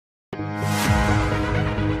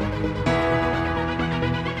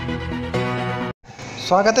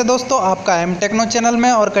स्वागत है दोस्तों आपका एम टेक्नो चैनल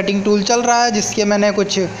में। और कटिंग टूल चल रहा है जिसके मैंने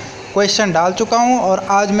कुछ क्वेश्चन डाल चुका हूं और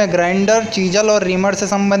आज मैं ग्राइंडर, चीजल और रीमर से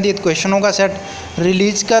संबंधित क्वेश्चनों का सेट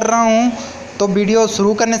रिलीज कर रहा हूं। तो वीडियो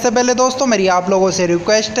शुरू करने से पहले दोस्तों मेरी आप लोगों से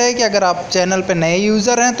रिक्वेस्ट है कि अगर आप चैनल पर नए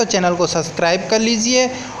यूज़र हैं तो चैनल को सब्सक्राइब कर लीजिए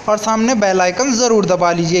और सामने बेल आइकन ज़रूर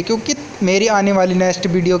दबा लीजिए क्योंकि मेरी आने वाली नेक्स्ट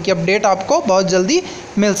वीडियो की अपडेट आपको बहुत जल्दी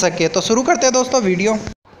मिल सके। तो शुरू करते हैं दोस्तों वीडियो।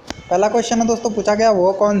 पहला क्वेश्चन है दोस्तों, पूछा गया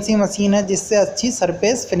वो कौन सी मशीन है जिससे अच्छी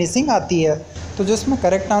सरफेस फिनिशिंग आती है। तो जो इसमें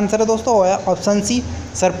करेक्ट आंसर है दोस्तों वो है ऑप्शन सी,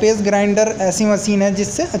 सरफेस ग्राइंडर ऐसी मशीन है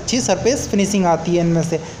जिससे अच्छी सरफेस फिनिशिंग आती है इनमें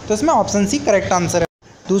से। तो इसमें ऑप्शन सी करेक्ट आंसर है।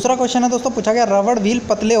 दूसरा क्वेश्चन है दोस्तों, पूछा गया रबड़ व्हील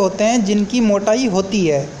पतले होते हैं जिनकी मोटाई होती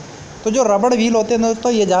है। तो जो रबड़ व्हील होते हैं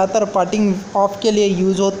दोस्तों ये ज़्यादातर पार्टिंग ऑफ के लिए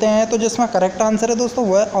यूज़ होते हैं। तो जिसमें करेक्ट आंसर है दोस्तों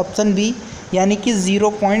वो है ऑप्शन बी, यानी कि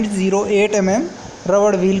 0.08 mm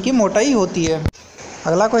रबड़ व्हील की मोटाई होती है।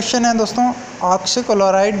 अगला क्वेश्चन है दोस्तों,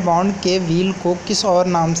 ऑक्सीक्लोराइड बॉन्ड के व्हील को किस और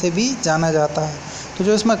नाम से भी जाना जाता है। तो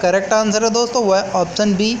जो इसमें करेक्ट आंसर है दोस्तों वो है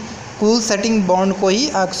option B, cool setting bond को ही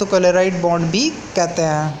ऑक्सीक्लोराइड बॉन्ड भी कहते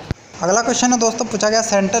हैं। अगला क्वेश्चन है दोस्तों, पूछा गया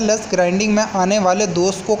सेंटरलेस ग्राइंडिंग में आने वाले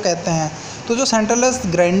दोष को कहते हैं। तो जो सेंटरलेस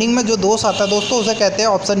ग्राइंडिंग में जो दोष आता है दोस्तों उसे कहते हैं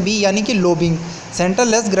ऑप्शन बी, यानी कि लोबिंग।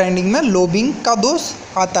 सेंटरलेस ग्राइंडिंग में लोबिंग का दोष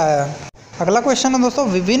आता है। अगला क्वेश्चन है दोस्तों,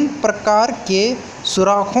 विभिन्न प्रकार के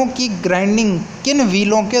सुराखों की ग्राइंडिंग किन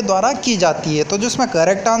व्हीलों के द्वारा की जाती है। तो जो इसमें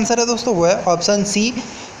करेक्ट आंसर है दोस्तों वो है ऑप्शन सी,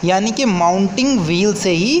 यानी कि माउंटिंग व्हील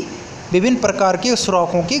से ही विभिन्न प्रकार के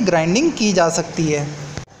सुराखों की ग्राइंडिंग की जा सकती है।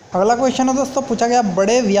 अगला क्वेश्चन है दोस्तों, पूछा गया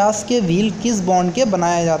बड़े व्यास के व्हील किस बॉन्ड के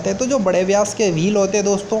बनाए जाते हैं। तो जो बड़े व्यास के व्हील होते हैं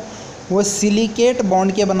दोस्तों वो सिलिकेट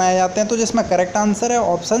बॉन्ड के बनाए जाते हैं। तो जिसमें करेक्ट आंसर है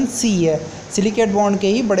ऑप्शन सी है, सिलिकेट बॉन्ड के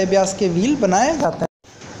ही बड़े व्यास के व्हील बनाए जाते हैं।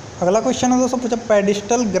 अगला क्वेश्चन है दोस्तों, पूछा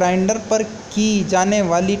पेडिस्टल ग्राइंडर पर की जाने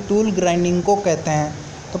वाली टूल ग्राइंडिंग को कहते हैं।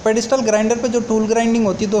 तो पेडिस्टल ग्राइंडर पर जो टूल ग्राइंडिंग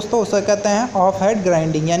होती है दोस्तों उसे कहते हैं ऑफ हेड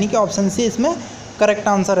ग्राइंडिंग, यानी कि ऑप्शन सी इसमें करेक्ट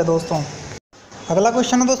आंसर है दोस्तों। अगला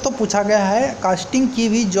क्वेश्चन है दोस्तों, पूछा गया है कास्टिंग की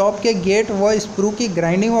हुई जॉब के गेट व स्क्रू की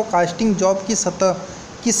ग्राइंडिंग और कास्टिंग जॉब की सतह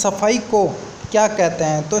की सफाई को क्या कहते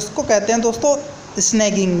हैं। तो इसको कहते हैं दोस्तों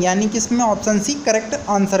स्नैगिंग, यानी कि इसमें ऑप्शन सी करेक्ट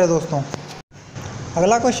आंसर है दोस्तों।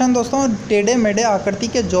 अगला क्वेश्चन दोस्तों, टेढ़े मेढ़े आकृति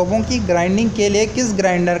के जॉबों की ग्राइंडिंग के लिए किस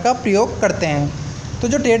ग्राइंडर का प्रयोग करते हैं। तो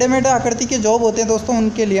जो टेढ़े मेढ़े आकृति के जॉब होते हैं दोस्तों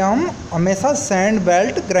उनके लिए हम हमेशा सैंड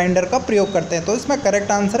बेल्ट ग्राइंडर का प्रयोग करते हैं। तो इसमें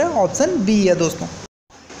करेक्ट आंसर है ऑप्शन बी है दोस्तों।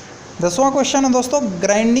 10वां क्वेश्चन है दोस्तों,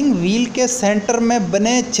 ग्राइंडिंग व्हील के सेंटर में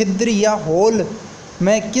बने छिद्र या होल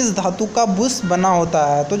में किस धातु का बुश बना होता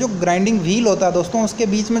है। तो जो ग्राइंडिंग व्हील होता है दोस्तों उसके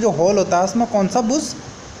बीच में जो होल होता है उसमें कौन सा बुश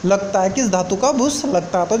लगता है, किस धातु का बुश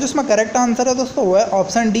लगता है। तो जिसमें करेक्ट आंसर है दोस्तों वो है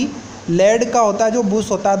ऑप्शन डी, लेड का होता है। जो बुश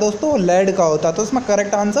होता है दोस्तों लेड का होता है। तो इसमें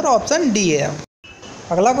करेक्ट आंसर ऑप्शन डी है।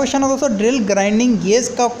 अगला क्वेश्चन है दोस्तों, ड्रिल ग्राइंडिंग गेज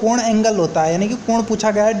का कोण एंगल होता है, यानी कि कोण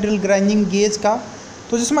पूछा गया है ड्रिल ग्राइंडिंग गेज का।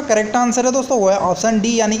 तो जिसमें करेक्ट आंसर है दोस्तों वो है ऑप्शन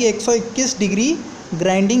डी, यानी कि 121 डिग्री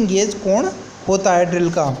ग्राइंडिंग गेज कोण होता है ड्रिल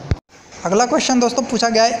का। अगला क्वेश्चन दोस्तों, पूछा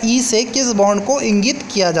गया है ई से किस बॉन्ड को इंगित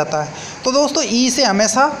किया जाता है। तो दोस्तों ई से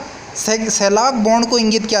हमेशा सेलाग बॉन्ड को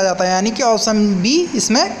इंगित किया जाता है, यानी कि ऑप्शन बी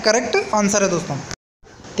इसमें करेक्ट आंसर है दोस्तों।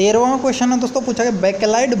 13वां क्वेश्चन है दोस्तों, पूछा गया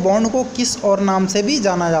बैकेलाइड बॉन्ड को किस और नाम से भी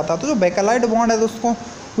जाना जाता है। तो जो बैकेलाइड बॉन्ड है दोस्तों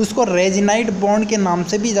उसको रेजिनाइट बॉन्ड के नाम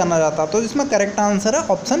से भी जाना जाता है। तो इसमें करेक्ट आंसर है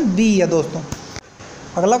ऑप्शन बी है दोस्तों।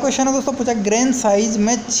 अगला क्वेश्चन है दोस्तों, पूछा ग्रेन साइज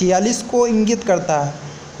में 46 को इंगित करता है,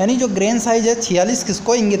 यानी जो ग्रेन साइज है 46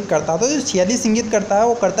 किसको इंगित करता है। तो जो 46 इंगित करता है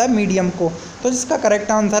वो करता है मीडियम को। तो जिसका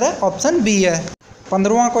करेक्ट आंसर है ऑप्शन बी है।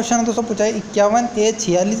 15वां क्वेश्चन है दोस्तों, पूछा है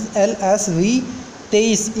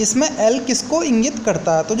 51A46LSV23, इसमें एल किसको इंगित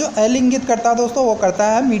करता है। तो जो एल इंगित करता है दोस्तों वो करता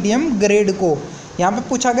है मीडियम ग्रेड को। यहाँ पे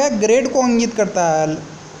पूछा गया ग्रेड को इंगित करता है एल।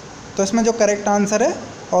 तो इसमें जो करेक्ट आंसर है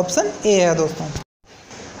ऑप्शन ए है दोस्तों।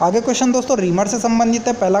 आगे क्वेश्चन दोस्तों रीमर से संबंधित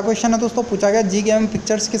है। पहला क्वेश्चन है दोस्तों, पूछा गया जिग एवं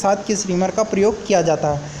पिक्चर्स के साथ किस रीमर का प्रयोग किया जाता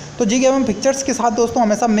है। तो जिग एवं पिक्चर्स के साथ दोस्तों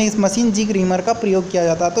हमेशा मशीन जिग रीमर का प्रयोग किया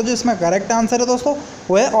जाता है। तो जो इसमें करेक्ट आंसर है दोस्तों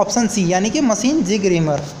वो है ऑप्शन सी, यानी कि मशीन जिग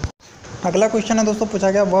रीमर। अगला क्वेश्चन है दोस्तों,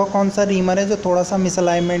 पूछा गया वह कौन सा रीमर है जो थोड़ा सा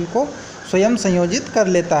मिसअलाइनमेंट को स्वयं संयोजित कर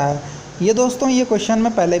लेता है। ये दोस्तों ये क्वेश्चन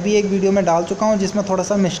मैं पहले भी एक वीडियो में डाल चुका हूँ जिसमें थोड़ा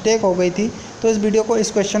सा मिस्टेक हो गई थी। तो इस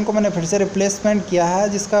क्वेश्चन को मैंने फिर से रिप्लेसमेंट किया है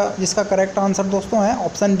जिसका करेक्ट आंसर दोस्तों है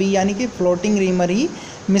ऑप्शन बी, यानी कि फ्लोटिंग रीमर ही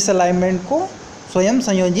मिसअलाइनमेंट को स्वयं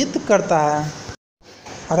संयोजित करता है।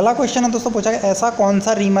 अगला क्वेश्चन है दोस्तों, पूछा गया ऐसा कौन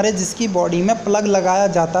सा रीमर है जिसकी बॉडी में प्लग लगाया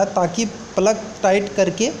जाता है ताकि प्लग टाइट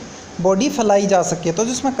करके बॉडी फैलाई जा सके। तो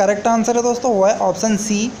जिसमें करेक्ट आंसर है दोस्तों वो है ऑप्शन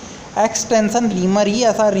सी, एक्सटेंशन रीमर ही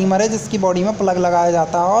ऐसा रीमर है जिसकी बॉडी में प्लग लगाया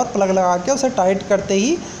जाता है और प्लग लगा के उसे टाइट करते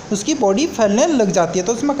ही उसकी बॉडी फैलने लग जाती है।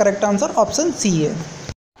 तो इसमें करेक्ट आंसर ऑप्शन सी है।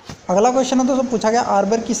 अगला क्वेश्चन है दोस्तों, पूछा गया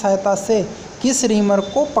आर्बर की सहायता से किस रीमर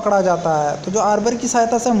को पकड़ा जाता है? तो जो आर्बर की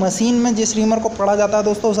सहायता से मशीन में जिस रीमर को पकड़ा जाता है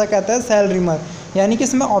दोस्तों, उसे कहते हैं सेल रीमर। यानी कि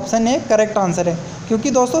इसमें ऑप्शन ए करेक्ट आंसर है,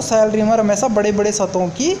 क्योंकि दोस्तों सेल रीमर हमेशा बड़े बड़े सतहों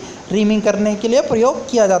की रीमिंग करने के लिए प्रयोग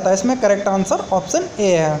किया जाता है। इसमें करेक्ट आंसर ऑप्शन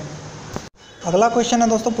ए है। अगला क्वेश्चन है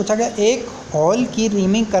दोस्तों, पूछा गया एक हॉल की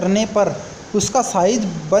रीमिंग करने पर उसका साइज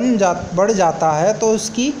बढ़ जाता है तो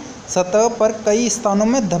उसकी सतह पर कई स्थानों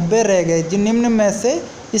में धब्बे रह गए, जिन निम्न में से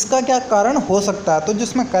इसका क्या कारण हो सकता है? तो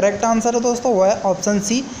जिसमें करेक्ट आंसर है दोस्तों वो है ऑप्शन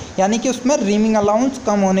सी, यानी कि उसमें रीमिंग अलाउंस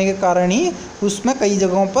कम होने के कारण ही उसमें कई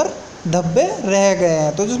जगहों पर धब्बे रह गए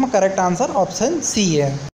हैं। तो जिसमें करेक्ट आंसर ऑप्शन सी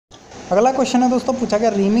है। अगला क्वेश्चन है दोस्तों, पूछा गया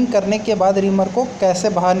रीमिंग करने के बाद रीमर को कैसे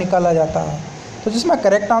बाहर निकाला जाता है? तो जिसमें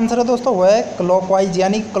करेक्ट आंसर है दोस्तों वह है क्लॉकवाइज,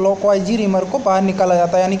 यानी क्लॉकवाइज ही रीमर को बाहर निकाला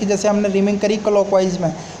जाता है। यानी कि जैसे हमने रीमिंग करी क्लॉकवाइज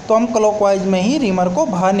में, तो हम क्लॉकवाइज में ही रीमर को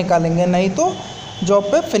बाहर निकालेंगे, नहीं तो जॉब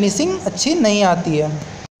पे फिनिशिंग अच्छी नहीं आती है।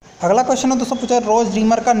 अगला क्वेश्चन है दोस्तों, पूछा रोज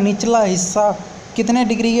रीमर का निचला हिस्सा कितने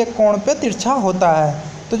डिग्री के कोण पे तिरछा होता है?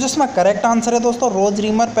 तो जिसमें करेक्ट आंसर है दोस्तों रोज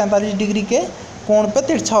रीमर 45 डिग्री के कोण पे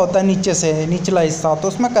तिरछा होता है नीचे से, निचला हिस्सा। तो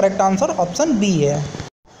उसमें करेक्ट आंसर ऑप्शन बी है।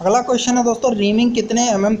 अगला क्वेश्चन है दोस्तों, रीमिंग कितने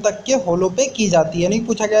mm तक के होलों पे की जाती है? यानी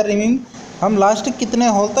पूछा गया रीमिंग हम लास्ट कितने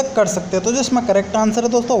होल तक कर सकते हैं? तो जिसमें करेक्ट आंसर है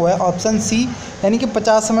दोस्तों वह है ऑप्शन सी, यानी कि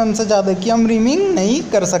 50 mm से ज़्यादा की हम रीमिंग नहीं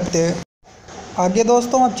कर सकते। आगे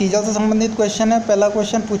दोस्तों अब चीज़ों से संबंधित क्वेश्चन है। पहला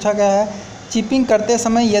क्वेश्चन पूछा गया है चिपिंग करते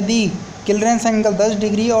समय यदि क्लियरेंस एंगल 10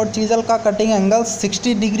 डिग्री और चीज़ल का कटिंग एंगल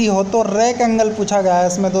 60 डिग्री हो तो रैक एंगल पूछा गया है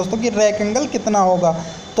इसमें दोस्तों कि रैक एंगल कितना होगा?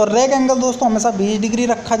 तो रैक एंगल दोस्तों हमेशा 20 डिग्री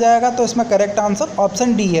रखा जाएगा। तो इसमें करेक्ट आंसर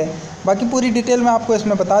ऑप्शन डी है। बाकी पूरी डिटेल में आपको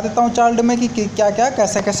इसमें बता देता हूँ चार्ट में कि क्या क्या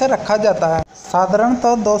कैसे कैसे रखा जाता है।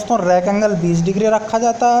 साधारणतः दोस्तों रैक एंगल 20 डिग्री रखा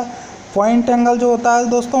जाता है। पॉइंट एंगल जो होता है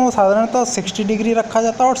दोस्तों वो साधारणतः 60 डिग्री रखा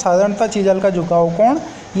जाता है। और साधारणतः चीज़ल का झुकाव कोण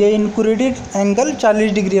ये इंक्लूडेड एंगल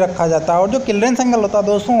 40 डिग्री रखा जाता है। और जो क्लियरेंस एंगल होता है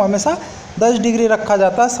दोस्तों वो हमेशा 10 डिग्री रखा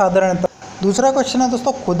जाता है साधारणतः। दूसरा क्वेश्चन है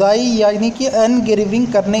दोस्तों खुदाई यानी कि एनग्रेविंग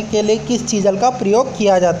करने के लिए किस चीज़ल का प्रयोग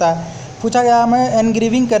किया जाता है? पूछा गया हमें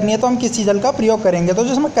एनग्रेविंग करनी है तो हम किस चीज़ल का प्रयोग करेंगे? तो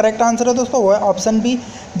जिसमें करेक्ट आंसर है दोस्तों वो है option B,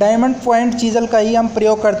 diamond point chisel का ही हम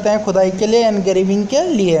प्रयोग करते हैं खुदाई के लिए, एनग्रेविंग के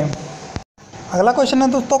लिए। अगला क्वेश्चन है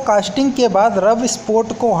दोस्तों कास्टिंग के बाद रफ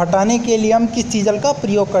स्पॉट को हटाने के लिए हम किस चीज़ल का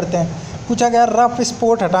प्रयोग करते हैं? पूछा गया रफ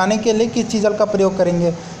स्पॉट हटाने के लिए किस चीज़ल का प्रयोग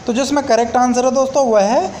करेंगे? तो जिसमें करेक्ट आंसर है दोस्तों वह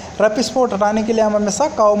है रफ स्पॉट हटाने के लिए हम हमेशा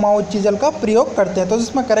काऊ माउथ चीज़ल का प्रयोग करते हैं। तो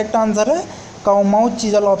जिसमें करेक्ट आंसर है काऊ माउथ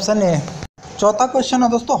चीज़ल ऑप्शन ए। चौथा क्वेश्चन है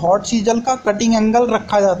दोस्तों हॉट चीज़ल का कटिंग एंगल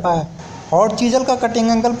रखा जाता है। हॉट चीज़ल का कटिंग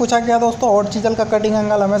एंगल पूछा गया दोस्तों, हॉट चीज़ल का कटिंग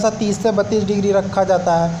एंगल हमेशा 30 से 32 डिग्री रखा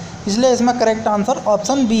जाता है, इसलिए इसमें करेक्ट आंसर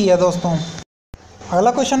ऑप्शन बी है दोस्तों।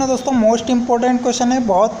 अगला क्वेश्चन है दोस्तों मोस्ट इंपॉर्टेंट क्वेश्चन है,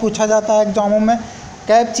 बहुत पूछा जाता है एग्जामों में।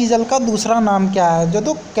 कैप चीज़ल का दूसरा नाम क्या है? जो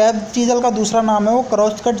तो कैप चीज़ल का दूसरा नाम है वो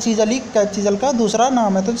क्रॉस कट चीज़ल ही कैप चीज़ल का दूसरा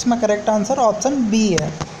नाम है। तो इसमें करेक्ट आंसर ऑप्शन बी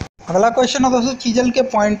है। अगला क्वेश्चन है दोस्तों चीज़ल के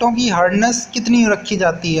पॉइंटों की हार्डनेस कितनी रखी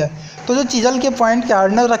जाती है? तो जो चीज़ल के पॉइंट की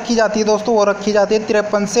हार्डनेस रखी जाती है दोस्तों वो रखी जाती है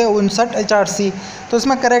 53 से 59 HRC। तो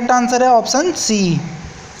इसमें करेक्ट आंसर है ऑप्शन सी।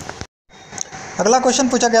 अगला क्वेश्चन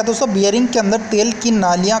पूछा गया दोस्तों बियरिंग के अंदर तेल की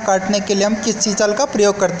नालियां काटने के लिए हम किस चीज़ल का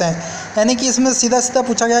प्रयोग करते हैं? यानी कि इसमें सीधा सीधा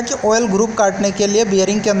पूछा गया कि ऑयल ग्रुप काटने के लिए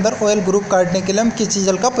बियरिंग के अंदर ऑयल ग्रुप काटने के लिए हम किस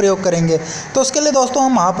चीज़ल का प्रयोग करेंगे? तो उसके लिए दोस्तों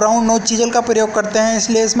हम हाफ राउंड नोज चीज़ल का प्रयोग करते हैं,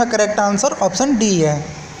 इसलिए इसमें करेक्ट आंसर ऑप्शन डी है।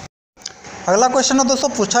 अगला क्वेश्चन है दोस्तों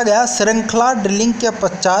पूछा गया श्रृंखला ड्रिलिंग के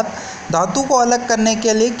पश्चात धातु को अलग करने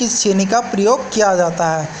के लिए किस छेनी का प्रयोग किया जाता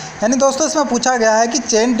है? यानी दोस्तों इसमें पूछा गया है कि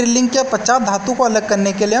चेन ड्रिलिंग के पश्चात धातु को अलग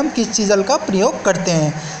करने के लिए हम किस चीज़ल का प्रयोग करते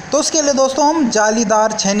हैं? तो उसके लिए दोस्तों हम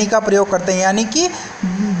जालीदार छेनी का प्रयोग करते हैं, यानी कि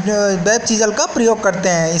वेब चीज़ल का प्रयोग करते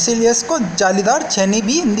हैं, इसीलिए इसको जालीदार छेनी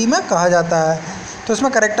भी हिंदी में कहा जाता है। तो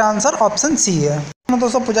इसमें करेक्ट आंसर ऑप्शन सी है।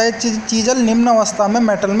 दोस्तों पूछा है चीज़ल निम्न अवस्था में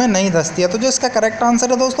मेटल में नहीं धंसती है। तो जो इसका करेक्ट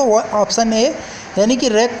आंसर है दोस्तों वो ऑप्शन ए, यानी कि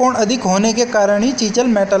रैक कोण अधिक होने के कारण ही चीज़ल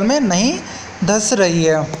मेटल में नहीं धंस रही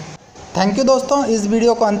है। थैंक यू दोस्तों इस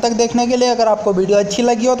वीडियो को अंत तक देखने के लिए। अगर आपको वीडियो अच्छी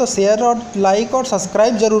लगी हो तो शेयर और लाइक और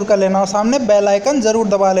सब्सक्राइब जरूर कर लेना और सामने बेल आइकन ज़रूर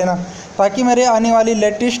दबा लेना ताकि मेरे आने वाली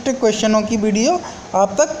लेटेस्ट क्वेश्चनों की वीडियो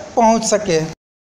आप तक पहुंच सके।